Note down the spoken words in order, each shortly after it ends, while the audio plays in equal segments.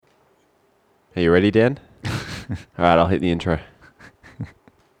Are you ready, Dan? All right, I'll hit the intro.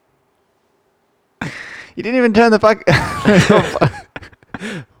 You didn't even turn the fuck...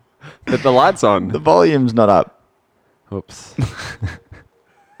 But the light's on. The volume's not up. Oops.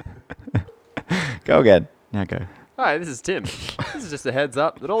 Go again. Now go. Hi, this is Tim. This is just a heads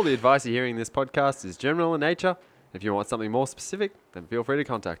up that all the advice you're hearing in this podcast is general in nature. If you want something more specific, then feel free to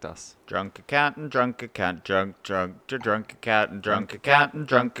contact us. Drunk accountant, drunk accountant, drunk accountant, drunk accountant, drunk accountant,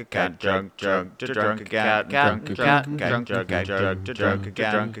 drunk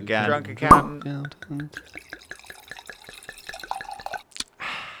accountant, drunk accountant.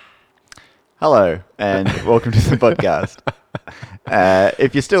 Hello, and welcome to the podcast.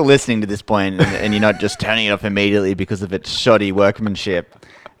 If you're still listening to this point and you're not just turning it off immediately because of its shoddy workmanship,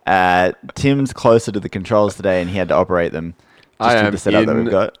 Tim's closer to the controls today and he had to operate them. I am with the setup that we've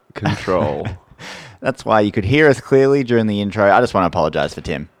got. Control. That's why you could hear us clearly during the intro. I just want to apologize for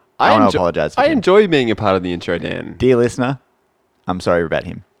Tim. I want to apologize for I Tim. enjoy being a part of the intro, Dan. Dear listener, I'm sorry about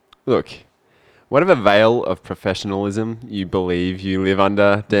him. Look, whatever veil of professionalism you believe you live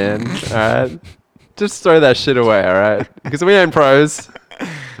under, Dan, all right, just throw that shit away, all right? Because we ain't pros.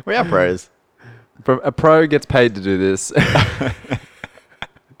 We are pros. A pro gets paid to do this.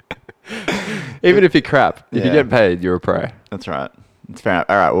 Even if you're crap, if you Yeah. get paid, you're a pro. That's right. It's fair enough.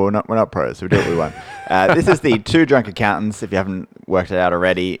 All right, well, we're not pros, so we do what we want. This is the Two Drunk Accountants, if you haven't worked it out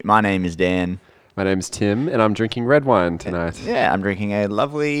already. My name is Dan. My name's Tim, and I'm drinking red wine tonight. Yeah, I'm drinking a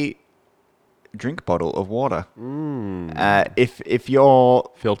lovely drink bottle of water. If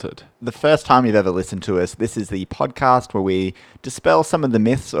you're Filtered. the first time you've ever listened to us, this is the podcast where we dispel some of the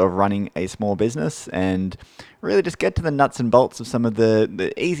myths of running a small business and really just get to the nuts and bolts of some of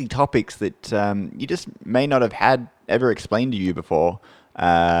the easy topics that you just may not have had ever explained to you before,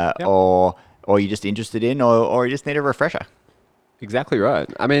 or you're just interested in, or you just need a refresher. Exactly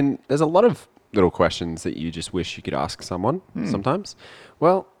right. I mean, there's a lot of little questions that you just wish you could ask someone sometimes.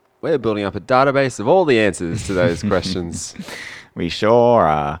 Well, we're building up a database of all the answers to those questions. We sure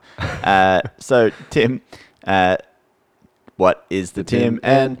are. So, Tim, what is the Tim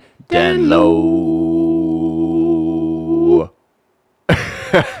and Dan Low?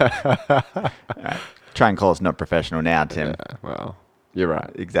 Try and call us not professional now, Tim. Yeah, well, you're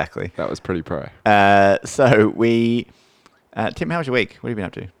right. Exactly. That was pretty pro. So we, Tim, how was your week? What have you been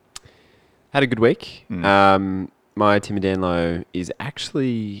up to? Had a good week. My Tim and Dan Low is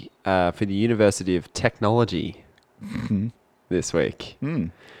actually for the University of Technology this week.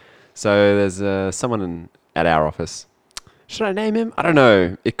 So there's someone at our office. Should I name him? I don't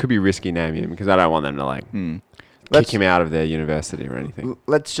know. It could be risky naming him because I don't want them to kick him out of their university or anything.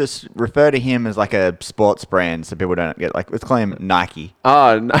 Let's just refer to him as like a sports brand so people don't get let's call him Nike.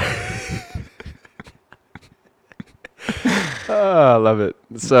 Oh, no. Oh, I love it.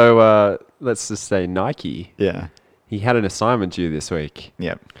 So let's just say Nike. Yeah. He had an assignment due this week.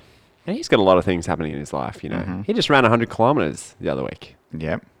 Yep. And he's got a lot of things happening in his life, you know. He just ran 100 kilometers the other week.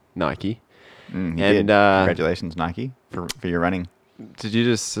 Yep. Nike. He And, did. Congratulations, Nike, for your running. Did you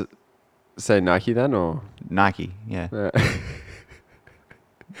just say Nike then, or? Nike, yeah.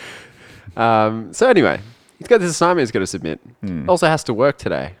 So anyway, he's got this assignment he's got to submit. Also has to work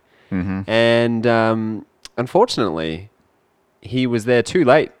today. And unfortunately, he was there too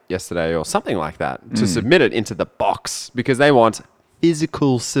late yesterday or something like that to submit it into the box because they want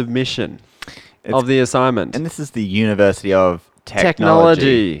physical submission of the assignment. And this is the University of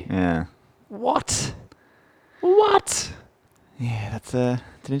Technology. Yeah. What? Yeah, it's an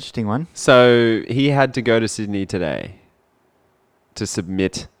interesting one. So he had to go to Sydney today to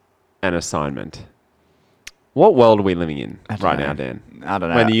submit an assignment. What world are we living in right now, Dan? I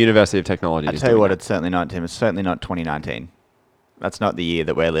don't know. When the University of Technology I is tell you doing what, that? it's certainly not, Tim. It's certainly not 2019. That's not the year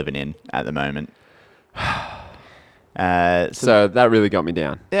that we're living in at the moment. So that really got me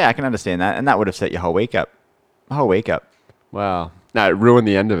down. Yeah, I can understand that. And that would have set your whole week up. Wow. No, it ruined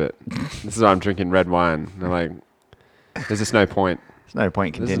the end of it. This is why I'm drinking red wine. I'm like, there's just no point. There's no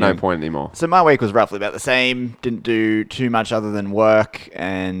point There's continuing. no point anymore. So my week was roughly about the same. Didn't do too much other than work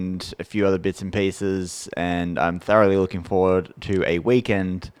and a few other bits and pieces. And I'm thoroughly looking forward to a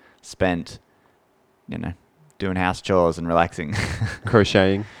weekend spent, doing house chores and relaxing.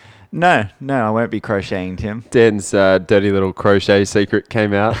 Crocheting. No, I won't be crocheting, Tim. Dan's dirty little crochet secret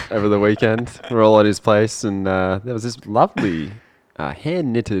came out over the weekend. We're all at his place, and there was this lovely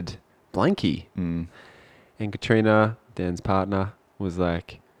hand-knitted blankie. And Katrina, Dan's partner, was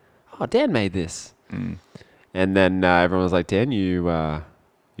like, "Oh, Dan made this." And then everyone was like, "Dan, you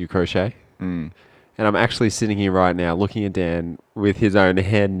crochet?" And I'm actually sitting here right now looking at Dan with his own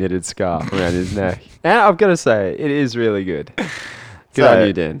hand-knitted scarf around his neck. And I've got to say, it is really good. Good on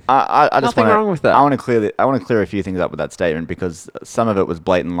you, Dan. I just Nothing wanna, wrong with that. I want to clear a few things up with that statement because some of it was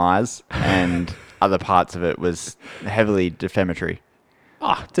blatant lies and other parts of it was heavily defamatory.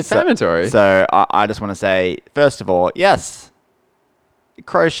 Oh, defamatory. So I just want to say, first of all, yes,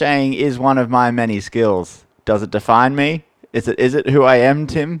 crocheting is one of my many skills. Does it define me? Is it who I am,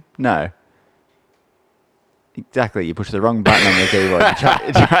 Tim? No. Exactly. You pushed the wrong button on the keyboard.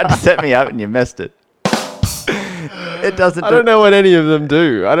 You tried to set me up and you missed it. It doesn't. I don't know what any of them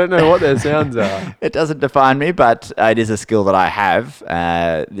do. I don't know what their sounds are. It doesn't define me, but it is a skill that I have.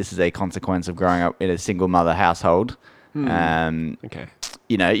 This is a consequence of growing up in a single mother household. Okay.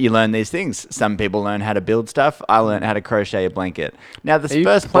 You know, you learn these things. Some people learn how to build stuff. I learned how to crochet a blanket. Now, Are you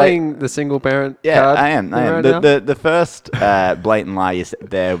playing the single parent Yeah, card? I am. right now? The first blatant lie you said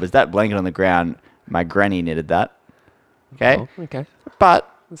there was that blanket on the ground. My granny knitted that. Okay? Oh, okay.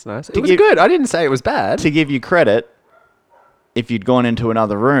 But That's nice. It was good. I didn't say it was bad. to give you credit, if you'd gone into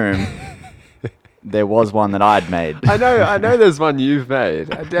another room, there was one that I'd made. I know there's one you've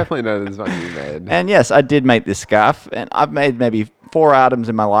made. I definitely know there's one you made. And yes, I did make this scarf, and I've made maybe 4 items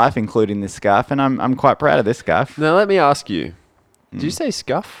in my life, including this scarf, and I'm quite proud of this scarf. Now let me ask you. Did you say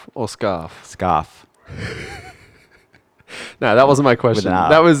scuff or scarf? Scarf. No, that wasn't my question. With an R.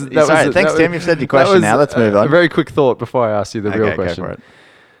 That was Sorry, thanks, Tim. You've said your question now. Let's move on. A very quick thought before I ask you the real Okay, go question. for it.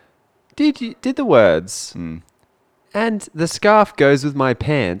 Did the words "and the scarf goes with my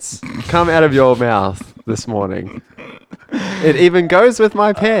pants" come out of your mouth this morning? It even goes with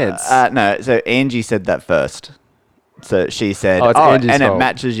my pants. No, so Angie said that first. So she said, it's Angie's and fault. it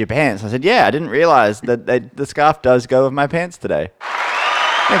matches your pants. I said, yeah, I didn't realize that the scarf does go with my pants today.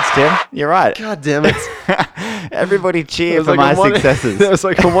 Thanks, Tim. You're right. God damn it. Everybody cheer There was for my a one- successes. There was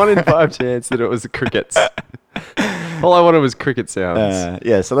like a 1 in 5 chance that it was crickets. All I wanted was cricket sounds.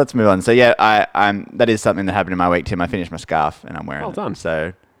 Yeah, so let's move on. So yeah, I'm that is something that happened in my week, Tim. I finished my scarf and I'm wearing Well it. done.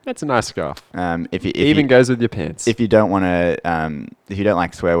 So That's a nice scarf. if It even goes with your pants. if you don't want to, if you don't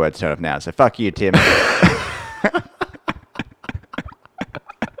like swear words, turn off now. So fuck you, Tim.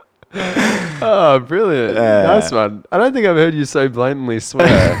 Oh, brilliant. Nice one. I don't think I've heard you so blatantly swear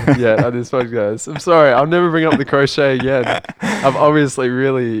yet on this podcast. I'm sorry. I'll never bring up the crochet again. I've obviously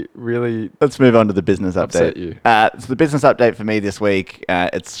really, really Let's move on to the business update. upset you. So the business update for me this week,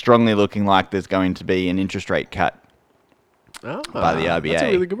 it's strongly looking like there's going to be an interest rate cut. By the RBA. That's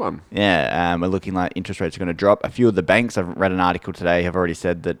a really good one. Yeah, we're looking like interest rates are going to drop. A few of the banks, I've read an article today, have already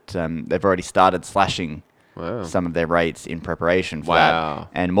said that they've already started slashing Wow. some of their rates in preparation for Wow.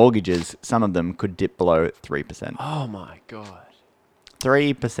 that. And mortgages, some of them could dip below 3%. Oh, my God.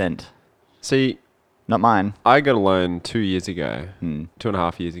 3%. See, Not mine. I got a loan 2 years ago,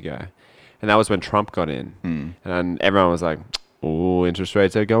 2.5 years ago. And that was when Trump got in. And everyone was like, oh, interest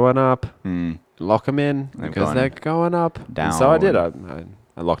rates are going up. Lock them in because gone they're going up. And so I did. down.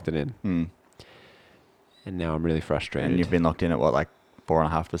 I locked it in. And now I'm really frustrated. And you've been locked in at what, like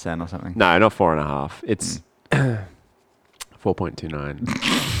 4.5% or something? No, not 4.5. It's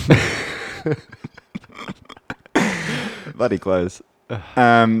 4.29. Bloody close.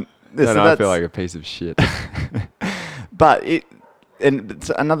 I feel like a piece of shit. But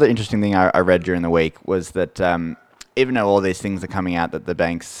another interesting thing I read during the week was that even though all these things are coming out that the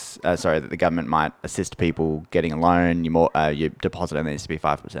banks, that the government might assist people getting a loan, your deposit only needs to be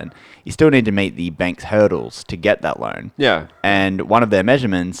 5%. You still need to meet the bank's hurdles to get that loan. Yeah. And one of their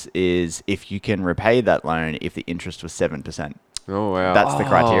measurements is if you can repay that loan if the interest was 7%. Oh, wow. That's the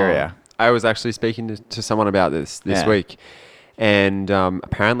criteria. I was actually speaking to someone about this Yeah. week. And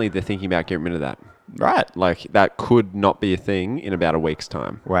apparently they're thinking about getting rid of that. Right. Like, that could not be a thing in about a week's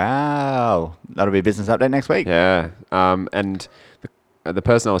time. Wow. That'll be a business update next week. Yeah. And the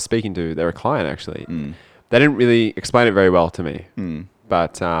person I was speaking to, they're a client actually. They didn't really explain it very well to me.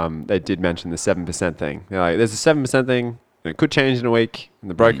 But they did mention the 7% thing. They're like, there's a 7% thing. And it could change in a week. And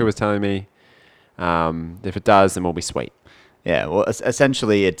the broker was telling me, if it does, then we'll be sweet. Yeah. Well,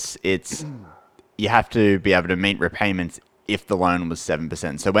 essentially, it's you have to be able to meet repayments if the loan was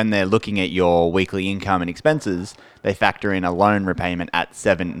 7%. So when they're looking at your weekly income and expenses, they factor in a loan repayment at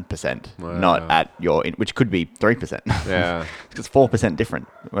 7%, not at which could be 3%. Yeah. It's 4% different.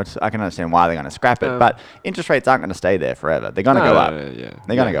 Which I can understand why they're going to scrap it, but interest rates aren't going to stay there forever. They're going to go up. Yeah.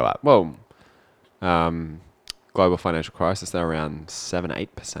 They're going to go up. Well, global financial crisis, they're around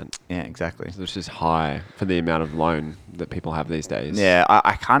 7-8%. Yeah, exactly. Which is high for the amount of loan that people have these days. Yeah,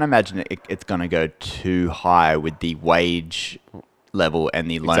 I can't imagine it's going to go too high with the wage level and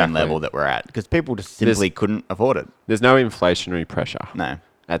the loan level that we're at because people just simply couldn't afford it. There's no inflationary pressure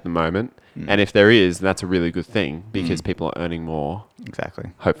at the moment. And if there is, that's a really good thing because people are earning more.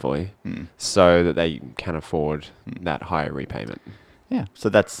 Exactly. Hopefully. So that they can afford that higher repayment. Yeah, so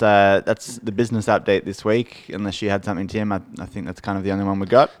that's the business update this week. Unless you had something, Tim, I think that's kind of the only one we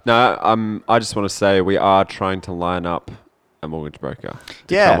got. No, I just want to say we are trying to line up a mortgage broker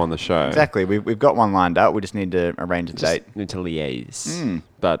to come on the show. Exactly. We've got one lined up. We just need to arrange a date. Need to liaise.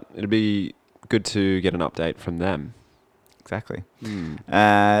 But it'll be good to get an update from them. Exactly.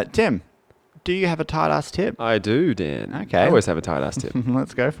 Tim, do you have a tight ass tip? I do, Dan. Okay. I always have a tight ass tip.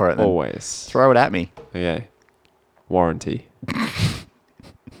 Let's go for it then. Always. Throw it at me. Okay. Warranty.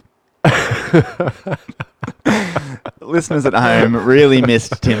 Listeners at home really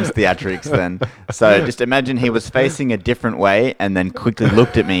missed Tim's theatrics then. So just imagine he was facing a different way and then quickly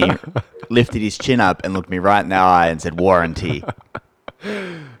looked at me, lifted his chin up and looked me right in the eye and said, warranty.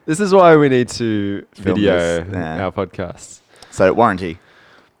 This is why we need to Film video this, yeah. our podcasts. So warranty.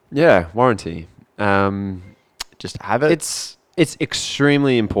 Yeah, warranty. Just have it. It's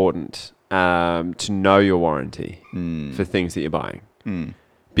extremely important to know your warranty for things that you're buying.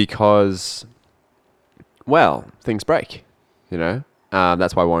 Because, well, things break, you know?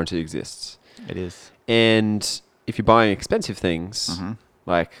 That's why warranty exists. It is. And if you're buying expensive things,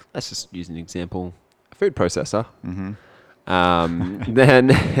 like, let's just use an example, a food processor, then...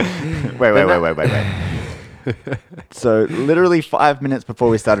 Wait. So literally 5 minutes before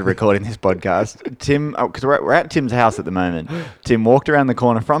we started recording this podcast, Tim, because we're at Tim's house at the moment, Tim walked around the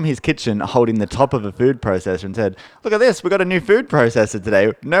corner from his kitchen holding the top of a food processor and said, look at this, we got a new food processor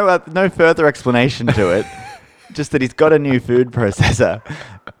today. No further explanation to it, just that he's got a new food processor.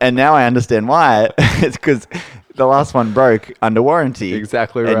 And now I understand why. It's because the last one broke under warranty.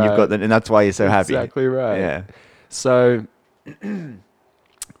 Exactly and right. You've got and that's why you're so happy. Exactly right. Yeah. So,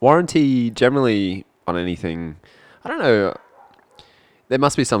 warranty generally on anything, I don't know, there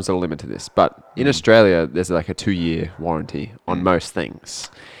must be some sort of limit to this, but in Australia, there's like a 2-year warranty on most things.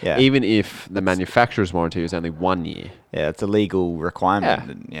 Yeah. Even if the manufacturer's warranty is only 1 year. Yeah, it's a legal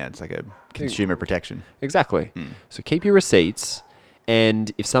requirement. Yeah, it's like a consumer protection. Exactly. So keep your receipts,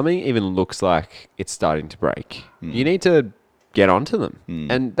 and if something even looks like it's starting to break, you need to get onto them.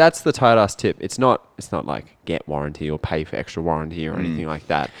 And that's the tight ass tip. It's not like get warranty or pay for extra warranty or anything like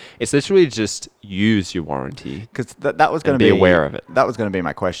that. It's literally just use your warranty. Because that was going to be aware of it. That was going to be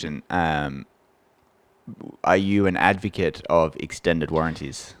my question. Are you an advocate of extended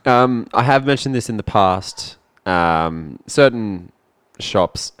warranties? I have mentioned this in the past. Certain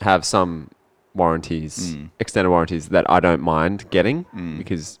shops have some warranties, extended warranties that I don't mind getting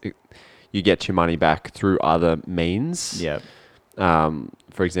because you get your money back through other means. Yeah.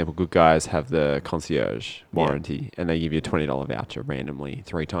 For example, Good Guys have the concierge warranty and they give you a $20 voucher randomly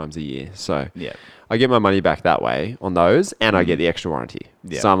 3 times a year. So I get my money back that way on those and I get the extra warranty.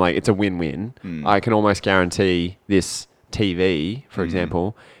 So I'm like, it's a win-win. I can almost guarantee this TV, for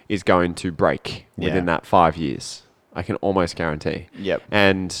example, is going to break within that 5 years. I can almost guarantee. Yep.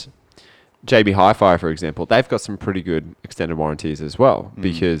 And JB Hi-Fi, for example, they've got some pretty good extended warranties as well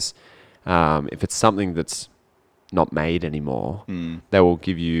because if it's something that's not made anymore, they will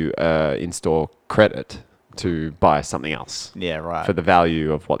give you in-store credit to buy something else. Yeah, right. For the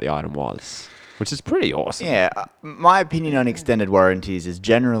value of what the item was, which is pretty awesome. Yeah, my opinion on extended warranties is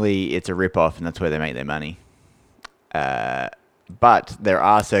generally it's a rip-off and that's where they make their money. But there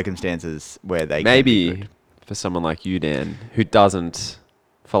are circumstances where they can be good. For someone like you, Dan, who doesn't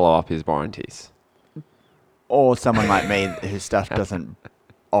follow up his warranties. Or someone like me whose stuff doesn't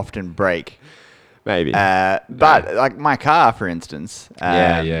often break. Maybe. But like my car, for instance.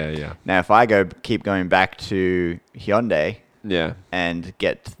 Yeah. Now, if I keep going back to Hyundai and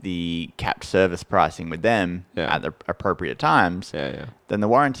get the capped service pricing with them at the appropriate times, then the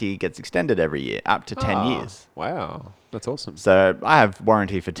warranty gets extended every year, up to 10 years. Wow. That's awesome. So I have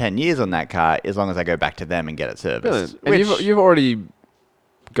warranty for 10 years on that car as long as I go back to them and get it serviced. Brilliant. And you've already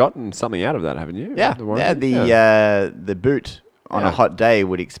gotten something out of that, haven't you? Yeah. The boot on a hot day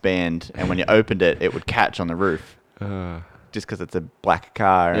would expand, and when you opened it, it would catch on the roof. Just because it's a black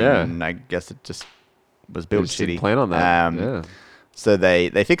car, and I guess it just was built shitty. Didn't plan on that. So they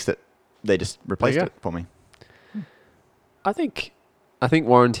fixed it. They just replaced it for me. I think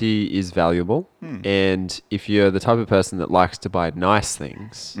warranty is valuable, and if you're the type of person that likes to buy nice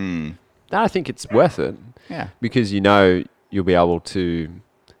things, then I think it's worth it. Yeah. Because you'll be able to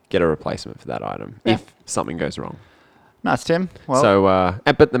get a replacement for that item if something goes wrong. Nice, Tim. Well, so,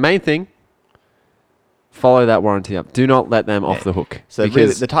 but the main thing, follow that warranty up. Do not let them off the hook. So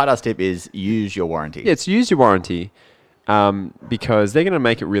really, the tight ass tip is use your warranty. Yeah, it's use your warranty because they're going to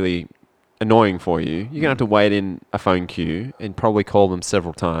make it really annoying for you. You're going to have to wait in a phone queue and probably call them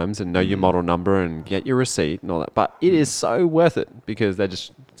several times and know your model number and get your receipt and all that. But it is so worth it because they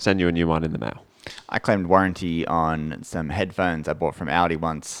just send you a new one in the mail. I claimed warranty on some headphones I bought from Audi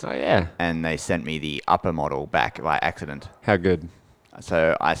once, Oh, yeah. and they sent me the upper model back by accident. How good?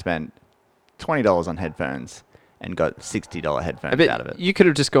 So I spent $20 on headphones and got $60 headphones But out of it. you could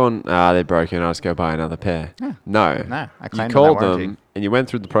have just gone, they're broken, I'll just go buy another pair. Yeah. No. No, I You claimed called that warranty. them and you went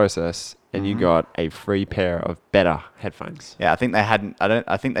through the process and you got a free pair of better headphones. Yeah, I think they hadn't.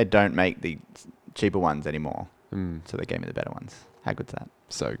 I think they don't make the cheaper ones anymore. Mm, So they gave me the better ones. How good's that?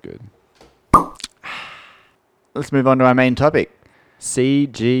 so good. Let's move on to our main topic.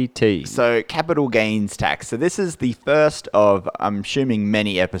 CGT. So capital gains tax. So this is the first of, I'm assuming,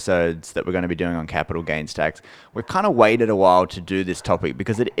 many episodes that we're going to be doing on capital gains tax. We've kind of waited a while to do this topic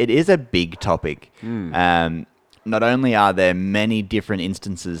because it is a big topic. Not only are there many different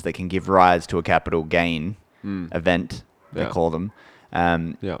instances that can give rise to a capital gain event, they Yeah. call them,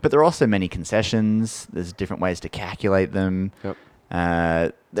 Yeah. but there are also many concessions. There's different ways to calculate them. Yep.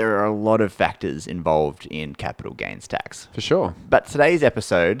 There are a lot of factors involved in capital gains tax. For sure. But today's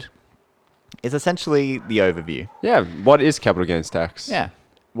episode is essentially the overview. Yeah. What is capital gains tax? Yeah.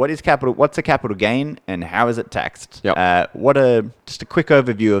 What's a capital gain and how is it taxed? Yep. Just a quick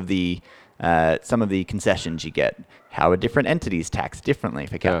overview of the some of the concessions you get. How are different entities taxed differently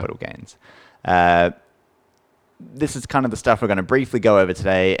for capital gains? This is kind of the stuff we're going to briefly go over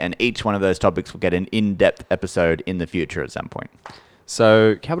today, and each one of those topics will get an in-depth episode in the future at some point.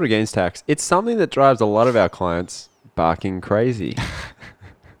 So, capital gains tax, it's something that drives a lot of our clients barking crazy.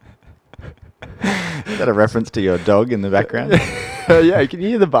 Is that a reference to your dog in the background? Yeah, can you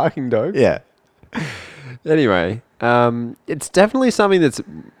hear the barking dog? Yeah. Anyway, it's definitely something that's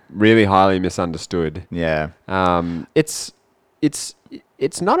really highly misunderstood. Yeah. It's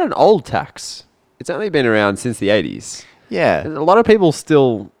not an old tax. It's only been around since the 80s. Yeah. A lot of people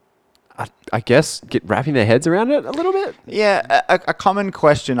still, I guess, get wrapping their heads around it a little bit. Yeah, a common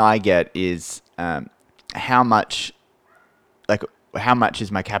question I get is how much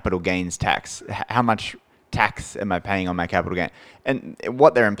is my capital gains tax? How much tax am I paying on my capital gain? And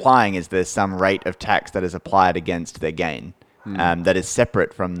what they're implying is there's some rate of tax that is applied against their gain that is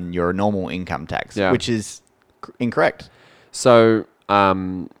separate from your normal income tax, Yeah. which is incorrect. So,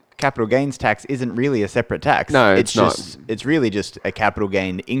 Capital gains tax isn't really a separate tax. No, it's not. It's really just a capital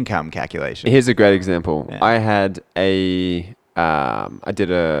gain income calculation. here's a great example. Yeah. I had I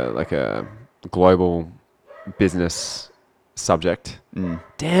did a global business subject.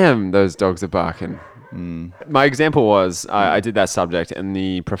 Damn, those dogs are barking. My example was I did that subject, and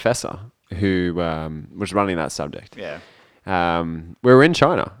the professor who was running that subject. Yeah. We were in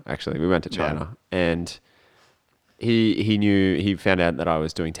China, actually. We went to China, and he found out that I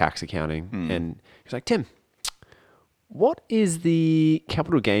was doing tax accounting, and he was like, Tim, what is the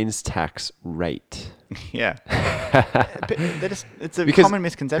capital gains tax rate? Yeah. It's a Because- common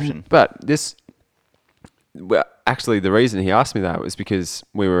misconception. But actually, the reason he asked me that was because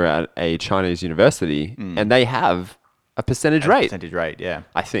we were at a Chinese university, and they have a percentage rate, Percentage rate, yeah.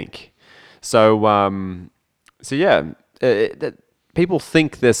 I think. So, yeah, people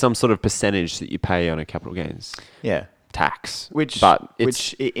think there's some sort of percentage that you pay on a capital gains Yeah. tax, Which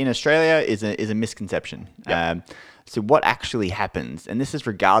in Australia is a misconception. Yep. So what actually happens, and this is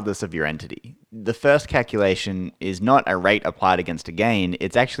regardless of your entity, the first calculation is not a rate applied against a gain.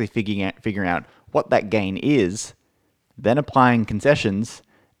 It's actually figuring out what that gain is, then applying concessions,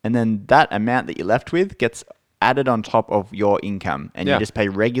 and then that amount that you're left with gets added on top of your income, and Yeah. you just pay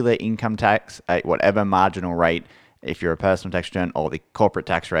regular income tax at whatever marginal rate. If you're a personal tax return, or the corporate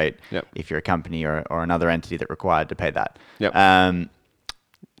tax rate, Yep. if you're a company or another entity that required to pay that. Yep.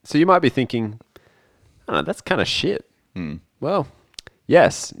 So you might be thinking, oh, that's kind of shit. Well,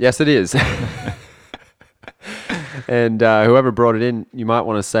 yes, it is. And whoever brought it in, you might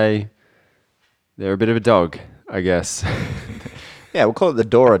want to say they're a bit of a dog, I guess. Yeah, we'll call it the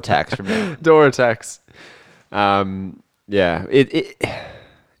Dora tax from now. Dora tax. Yeah,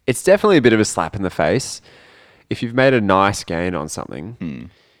 it's definitely a bit of a slap in the face. If you've made a nice gain on something,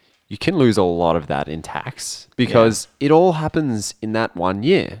 you can lose a lot of that in tax because it all happens in that 1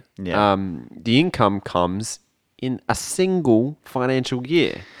 year. Yeah. The income comes in a single financial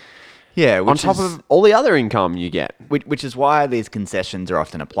year Yeah, on top of all the other income you get. which is why these concessions are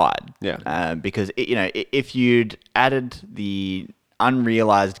often applied. Yeah. Because if you'd added the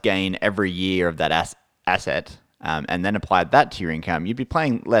unrealized gain every year of that asset, and then applied that to your income, you'd be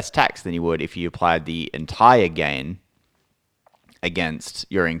paying less tax than you would if you applied the entire gain against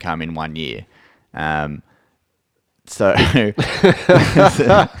your income in 1 year. So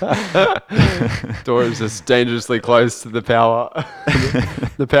Dora's just dangerously close to the power,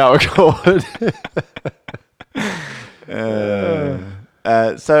 the power cord.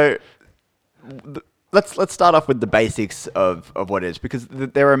 so let's start off with the basics of what it is, because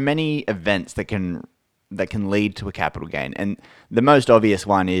there are many events that can lead to a capital gain, and the most obvious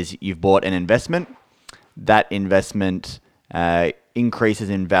one is you've bought an investment. That investment increases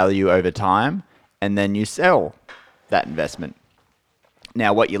in value over time, and then you sell that investment.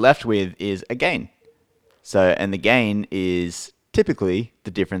 Now, what you're left with is a gain. And the gain is typically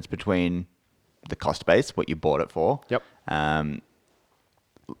the difference between the cost base, what you bought it for, Yep. and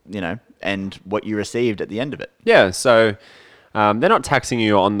what you received at the end of it. Yeah, so they're not taxing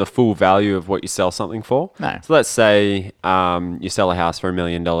you on the full value of what you sell something for. No. So let's say you sell a house for $1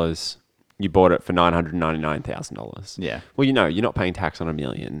 million. You bought it for $999,000. Yeah. Well, you're not paying tax on $1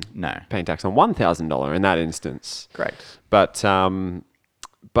 million. No. You're paying tax on $1,000 in that instance. Correct.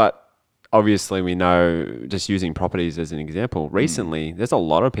 But obviously we know, just using properties as an example, recently there's a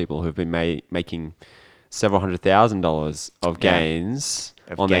lot of people who've been making several $100,000 of gains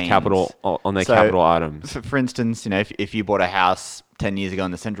on their capital capital items. For instance, if you bought a house 10 years ago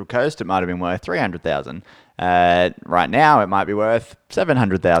on the Central Coast, it might have been worth $300,000. Right now, it might be worth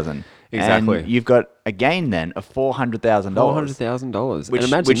 $700,000. Exactly. And you've got a gain then of $400,000. $400,000.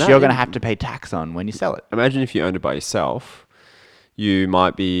 Which you're going to have to pay tax on when you sell it. Imagine if you owned it by yourself. You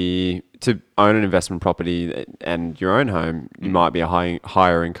might be, to own an investment property and your own home, you might be a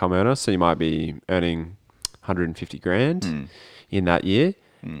higher income earner. So you might be earning 150 grand in that year.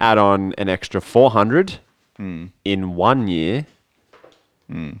 Add on an extra 400 in 1 year.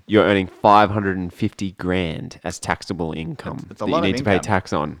 You're earning 550 grand as taxable income It's a that lot you of need to pay income.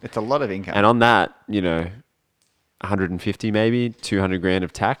 tax on. It's a lot of income. And on that, 150 maybe, 200 grand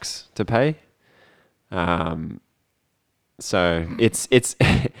of tax to pay. So it's it's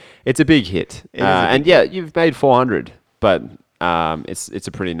a big hit. And yeah, you've made 400, but it's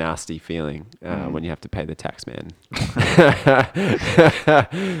a pretty nasty feeling when you have to pay the tax man.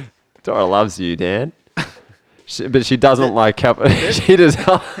 Dora loves you, Dan. But she doesn't like capital. She doesn't.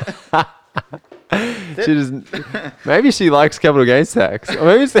 She doesn't. Maybe she likes capital gains tax, or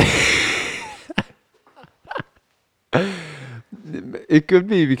maybe it could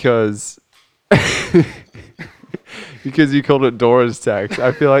be because you called it Dora's tax.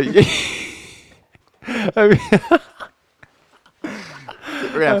 I feel like. We're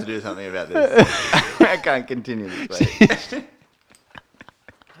gonna have to do something about this. I can't continue this way.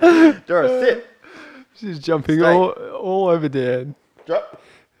 Dora, sit. She's jumping Stay. all over Dan. Drop.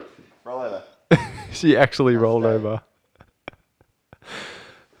 Roll over. She actually rolled stay. over.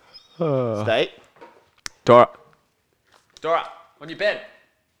 Oh. Stay. Dora, on your bed.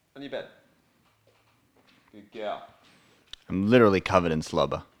 On your bed. Good girl. I'm literally covered in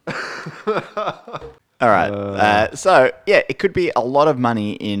slobber. All right. So, yeah, it could be a lot of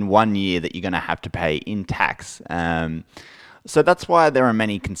money in 1 year that you're going to have to pay in tax. So that's why there are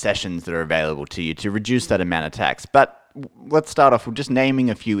many concessions that are available to you to reduce that amount of tax. But let's start off with just naming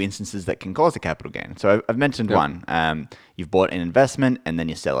a few instances that can cause a capital gain. So I've mentioned one. You've bought an investment and then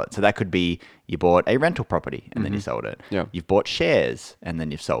you sell it. So that could be you bought a rental property and then you sold it. Yeah. You've bought shares and then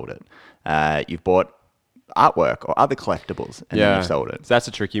you've sold it. You've bought artwork or other collectibles and then you've sold it. So that's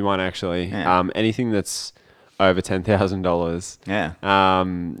a tricky one, actually. Yeah. Anything that's over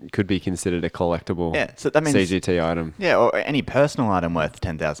 $10,000 could be considered a collectible So that means CGT item. Yeah, or any personal item worth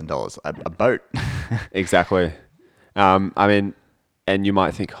 $10,000, a boat. Exactly. I mean, and you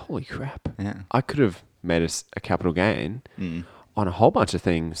might think, holy crap, I could have made a capital gain on a whole bunch of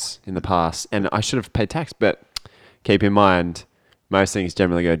things in the past and I should have paid tax. But keep in mind, most things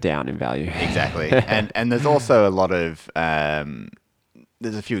generally go down in value. Exactly. And there's also a lot of...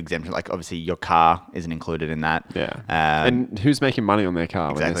 there's a few exemptions, like obviously your car isn't included in that. Yeah. And who's making money on their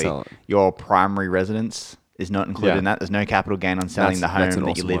car when they Exactly. sell it? Your primary residence is not included in that. There's no capital gain on selling the home That's an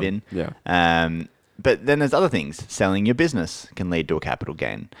that you awesome live one. in. Yeah. But then there's other things. Selling your business can lead to a capital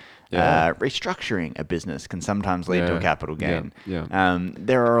gain. Yeah. Restructuring a business can sometimes lead to a Yeah. capital gain. Yeah.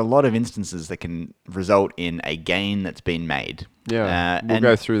 There are a lot of instances that can result in a gain that's been made. Yeah. We'll and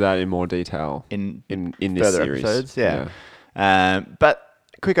go through that in more detail in this further series. episodes. Yeah. But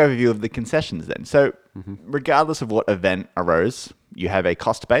quick overview of the concessions then. So regardless of what event arose, you have a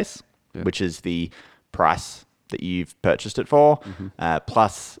cost base, which is the price that you've purchased it for,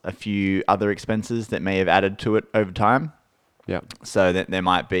 plus a few other expenses that may have added to it over time. Yeah. So that there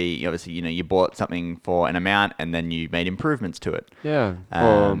might be, obviously, you bought something for an amount and then you made improvements to it. Yeah.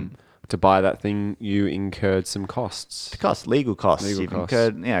 To buy that thing, you incurred some costs. Legal costs. You've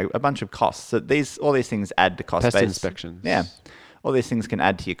incurred, a bunch of costs. So all these things add to cost Pest base. inspections. Yeah. All these things can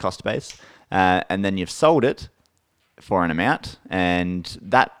add to your cost base. And then you've sold it for an amount, and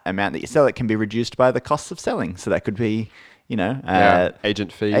that amount that you sell it can be reduced by the costs of selling. So that could be,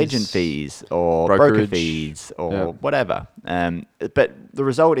 agent fees, or broker brokerage. fees or Yeah. whatever. But the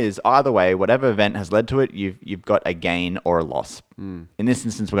result is either way, whatever event has led to it, you've got a gain or a loss. In this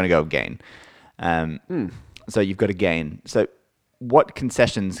instance, we're going to go with gain. So you've got a gain. So what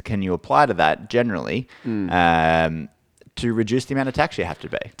concessions can you apply to that generally to reduce the amount of tax you have to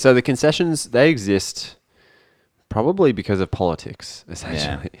pay? So the concessions, they exist probably because of politics,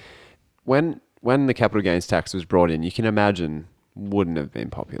 essentially. When the capital gains tax was brought in, you can imagine wouldn't have been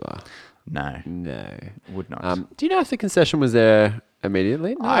popular. No, No. would not. Do you know if the concession was there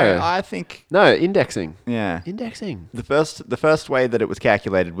immediately? No. I think, No, indexing. yeah. Indexing. The first way that it was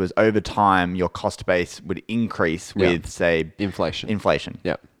calculated was over time your cost base would increase with, say, Inflation.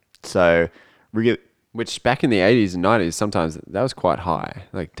 Yep. So, Which back in the 80s and 90s, sometimes that was quite high,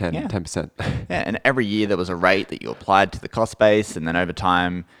 like 10%. yeah, and every year there was a rate that you applied to the cost base, and then over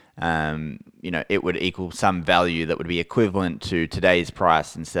time, it would equal some value that would be equivalent to today's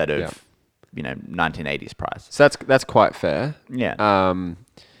price instead of, 1980s price. So that's quite fair. Yeah.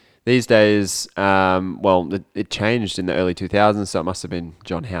 These days, it changed in the early 2000s, so it must have been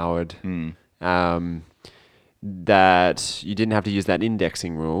John Howard, that you didn't have to use that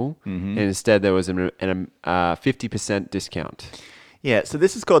indexing rule, and instead there was a 50% discount. Yeah, so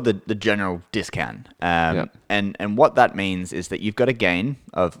this is called the general discount. And what that means is that you've got a gain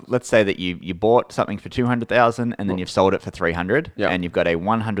of, let's say that you bought something for $200,000 and then you've sold it for $300,000, and you've got a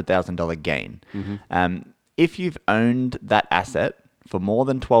 $100,000 gain. If you've owned that asset for more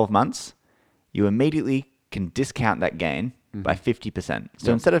than 12 months, you immediately can discount that gain by 50%.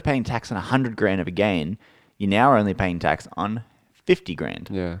 So instead of paying tax on $100,000 of a gain, you're now only paying tax on $50,000.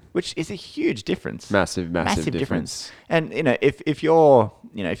 Yeah. Which is a huge difference. Massive difference. And if you're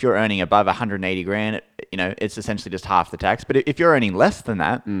earning above $180,000, it's essentially just half the tax. But if you're earning less than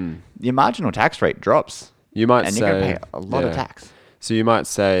that, your marginal tax rate drops. You might and say, you're going to pay a lot of tax. So you might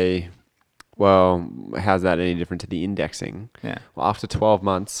say, well, how's that any different to the indexing? Yeah. Well, after 12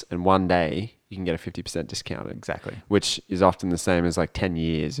 months and 1 day, you can get a 50% discount. Exactly. Which is often the same as like 10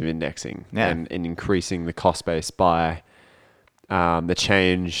 years of indexing and increasing the cost base by the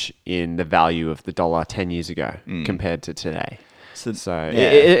change in the value of the dollar 10 years ago compared to today.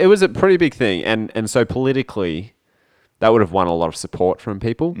 It was a pretty big thing. And so politically, that would have won a lot of support from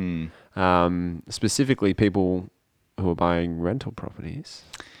people, specifically people who are buying rental properties.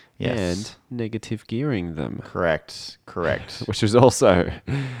 Yes. And negative gearing them. Correct. Which was also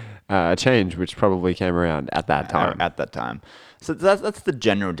a change which probably came around at that time. So that's the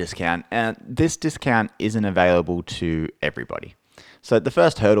general discount. And this discount isn't available to everybody. So the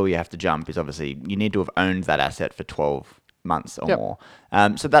first hurdle you have to jump is obviously you need to have owned that asset for 12 months or more.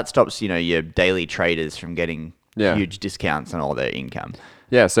 So that stops, your daily traders from getting huge discounts on all their income.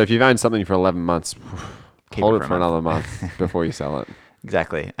 Yeah, so if you've owned something for 11 months, hold it for another month before you sell it.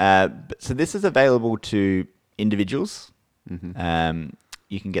 Exactly. So this is available to individuals.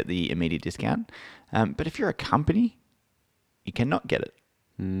 You can get the immediate discount. But if you're a company, you cannot get it.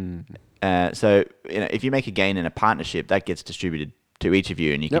 So if you make a gain in a partnership, that gets distributed to each of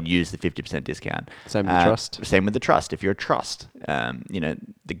you, and you can use the 50% discount. Same with the trust. Same with the trust. If you're a trust, the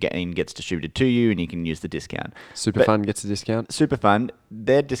gain gets distributed to you, and you can use the discount. Superfund gets a discount. Superfund,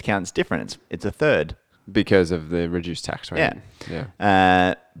 their discount's different. It's a third. Because of the reduced tax rate.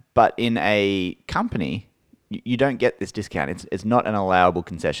 Yeah. But in a company, you don't get this discount. It's not an allowable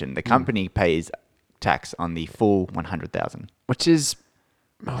concession. The company pays tax on the full $100,000. Which is,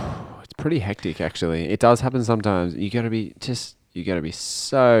 it's pretty hectic actually. It does happen sometimes. You got to be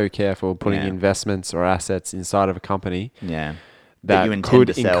so careful putting investments or assets inside of a company. Yeah. That you could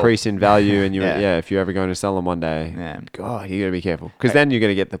to sell. Increase in value, and if you're ever going to sell them one day, God, you got to be careful because then you're going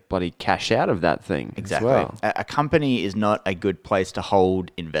to get the bloody cash out of that thing. Exactly. As well. A company is not a good place to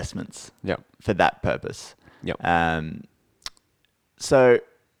hold investments. For that purpose. But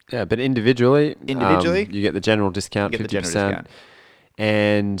individually, you get the general discount, 50%.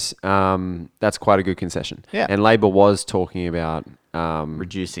 And that's quite a good concession. Yeah. And Labor was talking about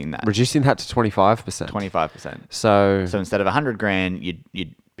reducing that to 25%. 25%. So instead of $100,000,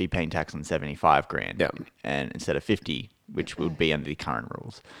 you'd be paying tax on $75,000. Yeah. And instead of 50, which would be under the current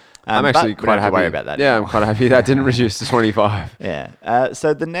rules. I'm actually quite happy. Worry about that. Yeah, I'm quite happy that didn't reduce to 25. Yeah.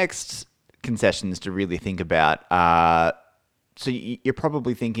 So the next concessions to really think about are, so you're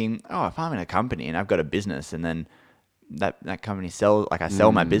probably thinking, if I'm in a company and I've got a business and then that company sells, like I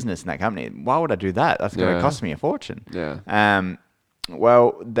sell my business in that company, why would I do that? That's going to cost me a fortune. Yeah.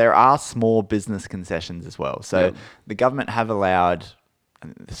 Well, there are small business concessions as well. So the government have allowed,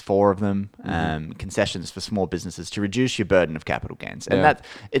 there's 4 of them, concessions for small businesses to reduce your burden of capital gains. And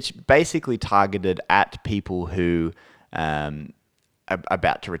it's basically targeted at people who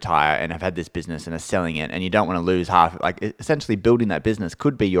about to retire and have had this business and are selling it, and you don't want to lose half. Like essentially, building that business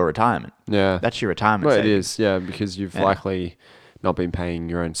could be your retirement. Yeah. That's your retirement. Well, it savings. is, yeah, because you've likely not been paying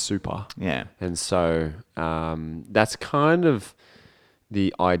your own super. Yeah. And so that's kind of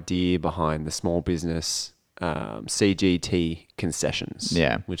the idea behind the small business CGT concessions,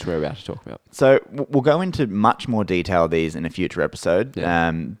 which we're about to talk about. So we'll go into much more detail of these in a future episode.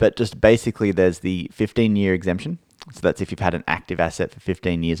 Yeah. But just basically, there's the 15-year exemption. So that's if you've had an active asset for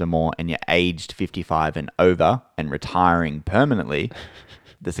 15 years or more and you're aged 55 and over and retiring permanently.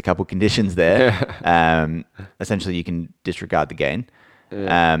 There's a couple conditions there. Essentially, you can disregard the gain.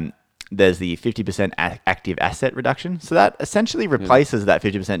 Yeah. There's the 50% active asset reduction. So that essentially replaces that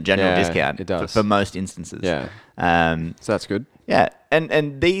 50% general discount it does. for most instances. Yeah. So that's good. Yeah.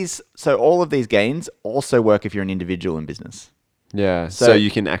 And so all of these gains also work if you're an individual in business. Yeah. So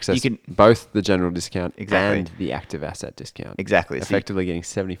you can access both the general discount Exactly. and the active asset discount. Exactly. Effectively getting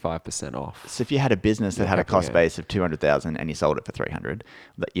 75% off. So if you had a business that had a cost base of 200,000 and you sold it for 300,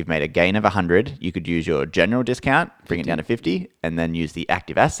 that you've made a gain of 100, you could use your general discount, bring it down to 50, and then use the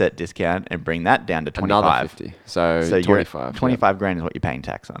active asset discount and bring that down to 25. Another 50. So 25. 25 grand is what you're paying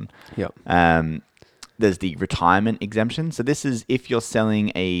tax on. Yep. There's the retirement exemption. So this is if you're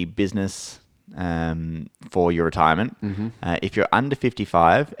selling a business for your retirement. Mm-hmm. If you're under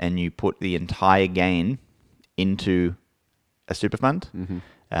 55 and you put the entire gain into a super fund,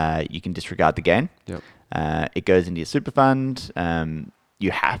 you can disregard the gain. Yep. It goes into your super fund.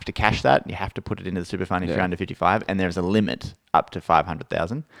 You have to cash that. You have to put it into the super fund if you're under 55, and there's a limit up to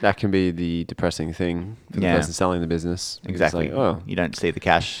 500,000. That can be the depressing thing for the person selling the business. Exactly. It's like, You don't see the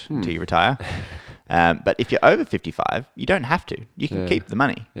cash until you retire. But if you're over 55, you don't have to. You can keep the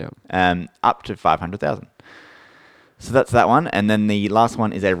money up to 500,000. So that's that one. And then the last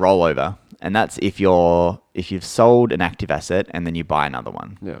one is a rollover. And that's if you've sold an active asset and then you buy another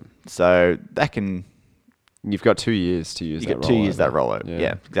one. Yeah. So that can... You've got 2 years to use that rollover. You get 2 years that rollover.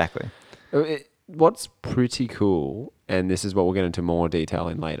 Yeah, exactly. What's pretty cool, and this is what we'll get into more detail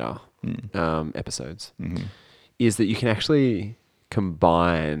in later episodes, is that you can actually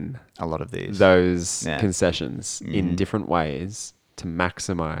combine a lot of those concessions in different ways to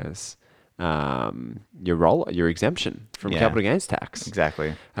maximize your exemption from capital gains tax.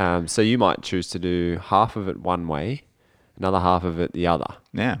 Exactly. So you might choose to do half of it one way, another half of it the other.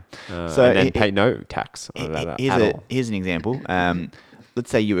 Yeah. And then pay no tax on that at all. Here's an example. Let's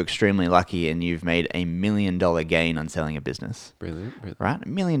say you were extremely lucky and you've made $1 million gain on selling a business. Brilliant. Right? $1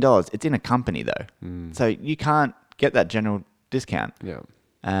 million. It's in a company though. So you can't get that general discount. Yeah.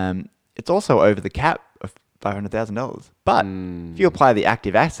 It's also over the cap of $500,000. But if you apply the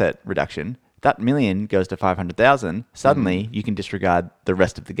active asset reduction, that $1 million goes to $500,000. Suddenly you can disregard the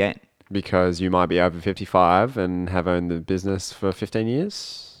rest of the gain. Because you might be over 55 and have owned the business for 15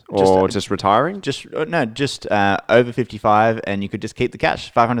 years? Or just retiring? Just over 55 and you could just keep the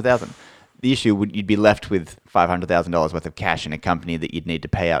cash, $500,000. The issue you'd be left with $500,000 worth of cash in a company that you'd need to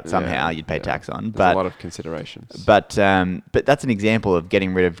pay out somehow. You'd pay tax on. There's a lot of considerations. But that's an example of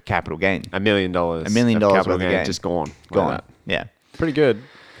getting rid of capital gain. $1 million. $1 million of capital worth of gain. Just gone. Gone. Yeah. Pretty good.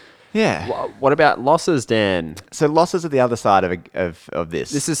 Yeah. What about losses, Dan? So losses are the other side of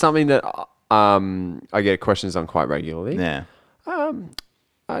this. This is something that I get questions on quite regularly. Yeah.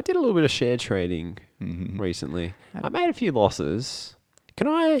 I did a little bit of share trading recently. I made a few losses.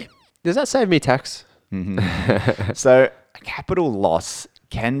 Does that save me tax? So a capital loss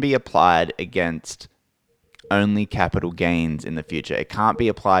can be applied against only capital gains in the future. It can't be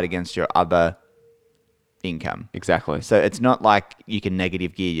applied against your other income. Exactly. So it's not like you can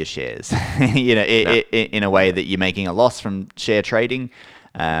negative gear your shares, in a way that you're making a loss from share trading,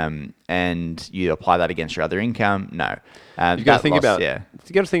 and you apply that against your other income. No, you got to think about.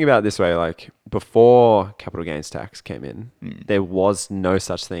 You got to think about it this way: like before capital gains tax came in, there was no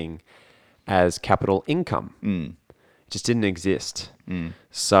such thing as capital income. It just didn't exist.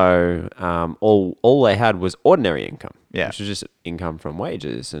 So all they had was ordinary income, which was just income from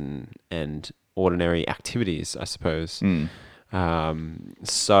wages and ordinary activities, I suppose.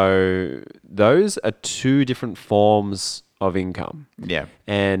 So those are two different forms of income. Yeah.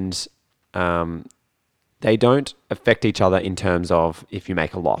 And they don't affect each other in terms of if you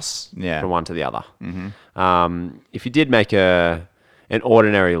make a loss from one to the other. If you did make an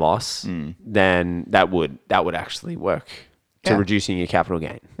ordinary loss, then that would actually work to reducing your capital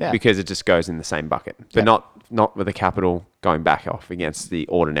gain because it just goes in the same bucket, but not with the capital going back off against the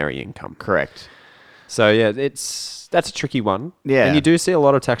ordinary income. Correct. So that's a tricky one. Yeah. And you do see a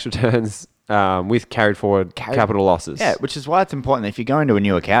lot of tax returns with carried forward capital losses. Yeah, which is why it's important if you're going to a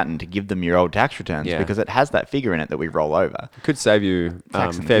new accountant to give them your old tax returns because it has that figure in it that we roll over. Could save you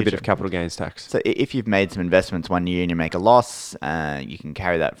a fair bit of capital gains tax. So if you've made some investments one year and you make a loss, you can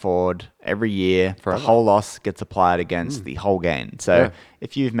carry that forward every year. Forever. The whole loss gets applied against the whole gain. So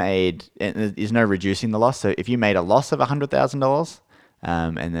if you've made, and there's no reducing the loss. So if you made a loss of $100,000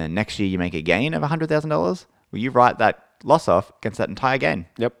 and then next year you make a gain of $100,000, well, you write that loss off against that entire gain.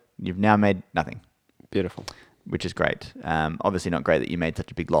 Yep. You've now made nothing. Beautiful. Which is great. Obviously not great that you made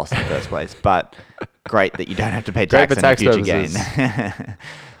such a big loss in the first place, but great that you don't have to pay tax on your future gain.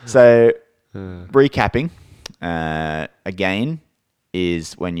 So, recapping, a gain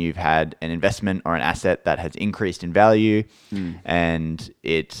is when you've had an investment or an asset that has increased in value and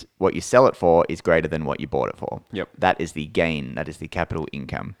what you sell it for is greater than what you bought it for. Yep. That is the gain. That is the capital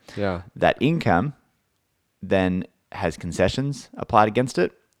income. Yeah. That income then has concessions applied against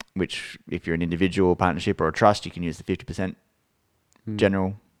it, which if you're an individual partnership or a trust, you can use the 50%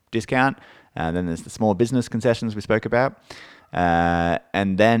 general discount. Then there's the small business concessions we spoke about.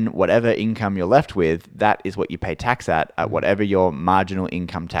 And then whatever income you're left with, that is what you pay tax at whatever your marginal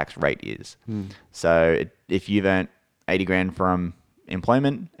income tax rate is. So if you've earned 80 grand from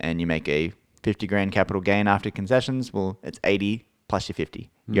employment and you make a 50 grand capital gain after concessions, well, it's 80 plus your 50.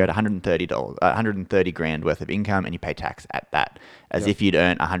 You're at $130 grand worth of income and you pay tax at that as if you'd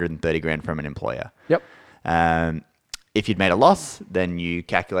earned 130 grand from an employer. Yep. If you'd made a loss, then you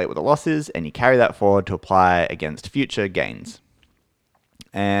calculate what the loss is and you carry that forward to apply against future gains.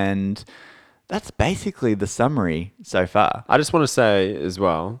 And that's basically the summary so far. I just want to say as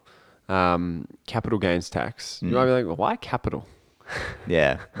well, capital gains tax. You might be like, well, why capital?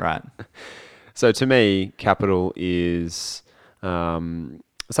 Yeah, right. So to me, capital is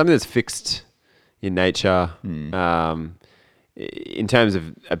something that's fixed in nature. In terms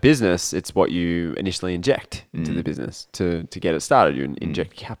of a business, it's what you initially inject into the business to get it started. You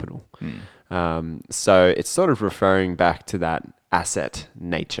inject capital. So it's sort of referring back to that asset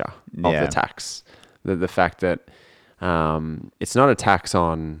nature of the tax. The fact that it's not a tax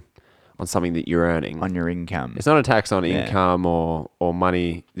on something that you're earning. On your income. It's not a tax on income or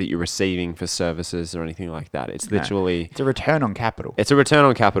money that you're receiving for services or anything like that. It's literally... It's a return on capital. It's a return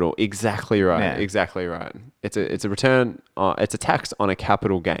on capital. Exactly right. Yeah. Exactly right. It's a return... it's a tax on a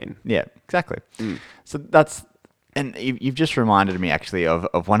capital gain. Yeah, exactly. So that's... And you've just reminded me actually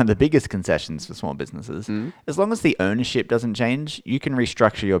of one of the biggest concessions for small businesses. As long as the ownership doesn't change, you can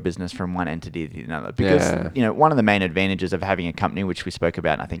restructure your business from one entity to another. Because one of the main advantages of having a company, which we spoke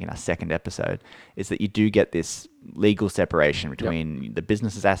about, I think in our second episode, is that you do get this legal separation between the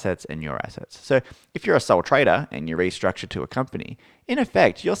business's assets and your assets. So if you're a sole trader and you restructure to a company, in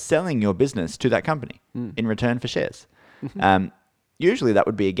effect, you're selling your business to that company in return for shares. Usually that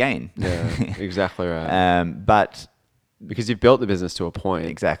would be a gain. Yeah, exactly right. But because you've built the business to a point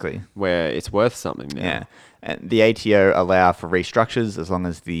exactly where it's worth something now. Yeah. And the ATO allow for restructures as long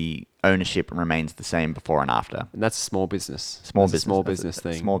as the ownership remains the same before and after. And that's a small business. Small business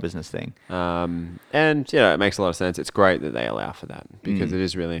thing. Small business thing. And it makes a lot of sense. It's great that they allow for that because it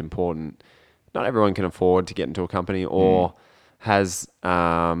is really important. Not everyone can afford to get into a company or has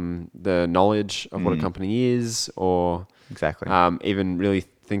the knowledge of what a company is or exactly even really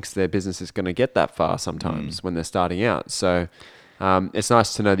thinks their business is going to get that far sometimes when they're starting out. So it's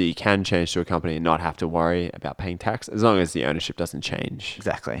nice to know that you can change to a company and not have to worry about paying tax as long as the ownership doesn't change.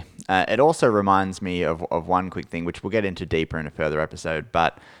 Exactly. It also reminds me of one quick thing, which we'll get into deeper in a further episode.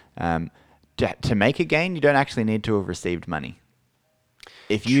 But to make a gain, you don't actually need to have received money.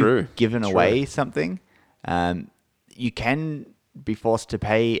 If you've given away something, you can be forced to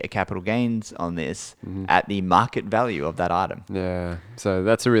pay a capital gains on this at the market value of that item. Yeah, so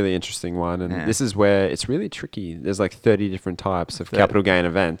that's a really interesting one. And this is where it's really tricky. There's like 30 different types of capital gain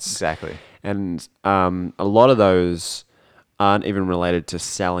events. Exactly. And a lot of those aren't even related to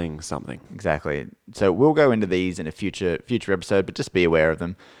selling something. Exactly. So we'll go into these in a future episode, but just be aware of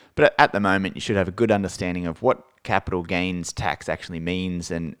them. But at the moment, you should have a good understanding of what capital gains tax actually means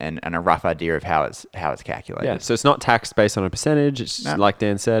and a rough idea of how it's calculated. Yeah, so it's not taxed based on a percentage. It's like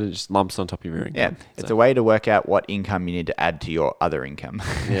Dan said, it just lumps on top of your income. Yeah, it's a way to work out what income you need to add to your other income.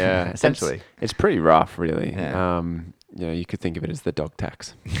 Yeah, essentially. It's pretty rough, really. Yeah. You could think of it as the dog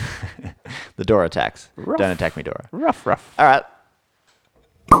tax. The Dora tax. Rough. Don't attack me, Dora. Rough. All right.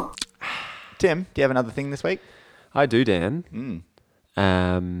 Tim, do you have another thing this week? I do, Dan.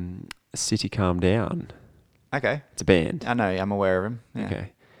 City Calm Down. Okay. It's a band. I know, I'm aware of him. Yeah.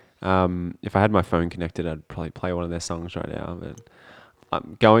 Okay. If I had my phone connected, I'd probably play one of their songs right now. But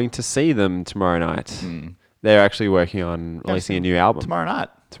I'm going to see them tomorrow night. They're actually working on releasing a new album. Tomorrow night?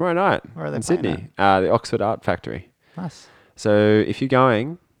 Tomorrow night Where are they in playing Sydney, the Oxford Art Factory. Nice. So if you're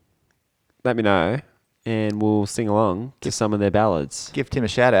going, let me know, and we'll sing along to some of their ballads. Give Tim a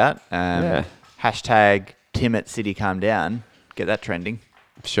shout out. Yeah. Hashtag Tim at City Calm Down. Get that trending.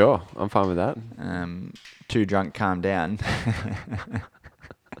 Sure, I'm fine with that. Too drunk, calm down.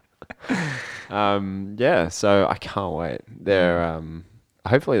 Yeah, so I can't wait. They're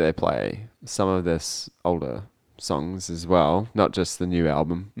hopefully they play some of this older songs as well, not just the new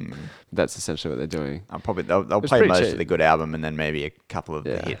album. That's essentially what they're doing. They'll play pretty most cheap. of the good album and then maybe a couple of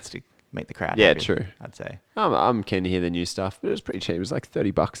the hits to make the crowd Yeah, happy, true. I'd say. I'm keen to hear the new stuff, but it was pretty cheap. It was like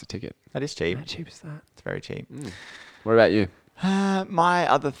 $30 a ticket. That is cheap. How cheap is that? It's very cheap. What about you? My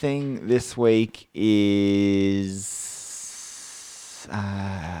other thing this week is...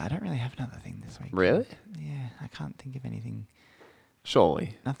 I don't really have another thing this week. Really? Yeah, I can't think of anything.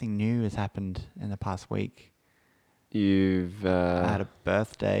 Surely. Nothing new has happened in the past week. You've... I had a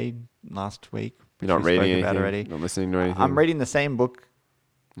birthday last week. You're not which we reading spoke about anything? already. Not listening to anything? I'm reading the same book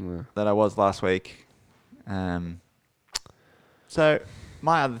Yeah. that I was last week. So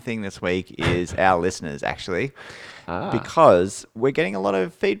my other thing this week is our listeners, actually. Because we're getting a lot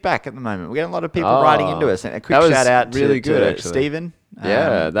of feedback at the moment. We're getting a lot of people writing into us. And a quick that was shout out really to good, actually. Stephen.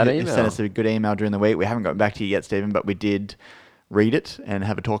 Yeah, that who email. sent us a good email during the week. We haven't gotten back to you yet, Stephen, but we did read it and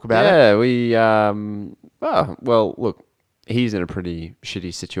have a talk about it. Yeah, we... well, look, he's in a pretty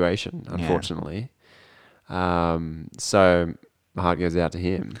shitty situation, unfortunately. So my heart goes out to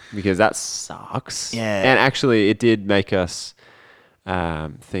him because that sucks. Yeah. And actually, it did make us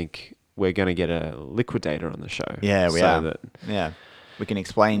think we're going to get a liquidator on the show. Yeah, we so are. That, Yeah. We can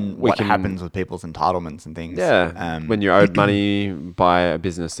explain We what can- happens with people's entitlements and things. yeah, when you're owed money by a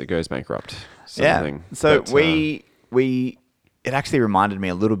business that goes bankrupt. Sort of thing. So But, it actually reminded me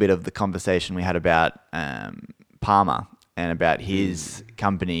a little bit of the conversation we had about Palmer and about his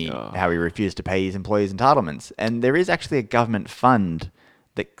company, how he refused to pay his employees' entitlements. And there is actually a government fund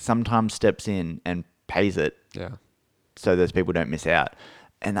that sometimes steps in and pays it yeah. so those people don't miss out.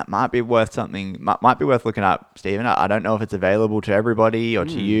 And that might be worth something, might be worth looking up, Stephen. I don't know if it's available to everybody or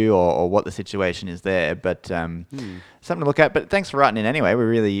to you or what the situation is there, but something to look at. But thanks for writing in anyway. We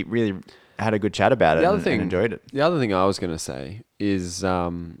really, really had a good chat about it and enjoyed it. The other thing I was going to say is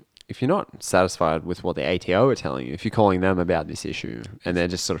if you're not satisfied with what the ATO are telling you, if you're calling them about this issue and they're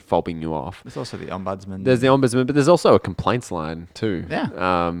just sort of fobbing you off, There's also the ombudsman. there's the ombudsman, but there's also a complaints line too.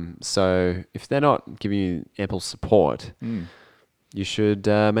 Yeah. So if they're not giving you ample support, you should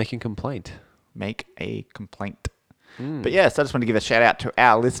make a complaint. Make a complaint. But yes, I just want to give a shout out to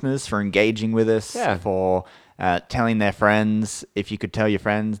our listeners for engaging with us, for telling their friends. If you could tell your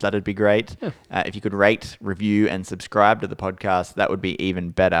friends, that'd be great. If you could rate, review, and subscribe to the podcast, that would be even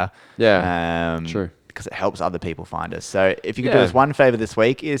better. Yeah, true. Because it helps other people find us. So if you could do us one favor this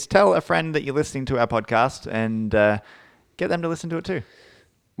week, is tell a friend that you're listening to our podcast and get them to listen to it too.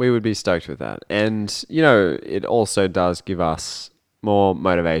 We would be stoked with that. And, you know, it also does give us more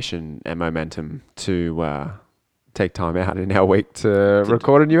motivation and momentum to take time out in our week to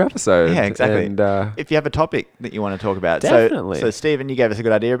record a new episode. Yeah, exactly. And, if you have a topic that you want to talk about. Definitely. So Stephen, you gave us a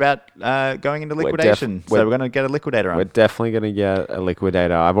good idea about going into liquidation. So we're going to get a liquidator on. we're definitely going to get a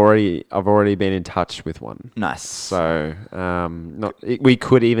liquidator. I've already been in touch with one. Nice. So we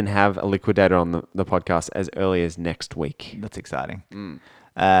could even have a liquidator on the podcast as early as next week. That's exciting.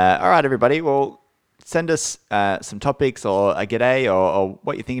 All right, everybody. Well, send us some topics or a g'day or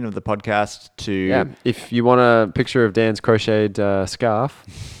what you're thinking of the podcast to... Yeah, if you want a picture of Dan's crocheted scarf,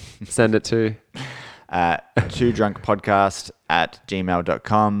 send it to...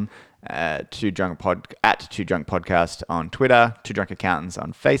 twodrunkpodcast@gmail.com, at Two Drunk Podcast on Twitter, Two Drunk Accountants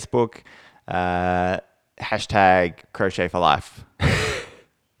on Facebook, hashtag crochet for life.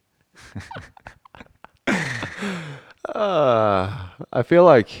 I feel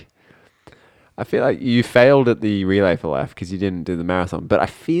like you failed at the relay for life because you didn't do the marathon. But I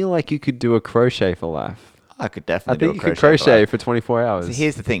feel like you could do a crochet for life. I could I definitely think do a you could crochet for life. for 24 hours. So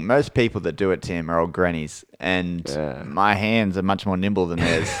here's the thing. Most people that do it, Tim, are old grannies. And my hands are much more nimble than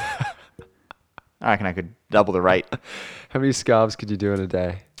theirs. I reckon I could double the rate. How many scarves could you do in a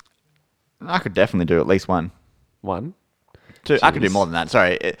day? I could definitely do at least one. One? Two. I could do Jeez. more than that.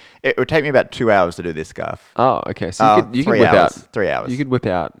 Sorry. It would take me about 2 hours to do this scarf. Oh, okay. So you could 3 whip hours. out 3 hours. You could whip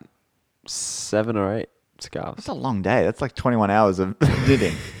out 7 or 8 scarves. That's a long day. That's like 21 hours of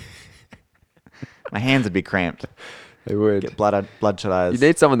knitting. My hands would be cramped. They would. Get bloodshot eyes. You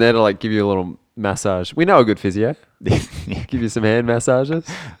need someone there to like give you a little massage. We know a good physio. Give you some hand massages.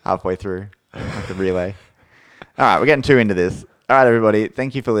 Halfway through, like the relay. All right, we're getting too into this. All right, everybody.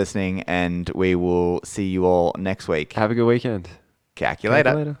 Thank you for listening, and we will see you all next week. Have a good weekend. Calculator.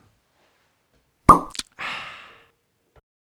 Calculator.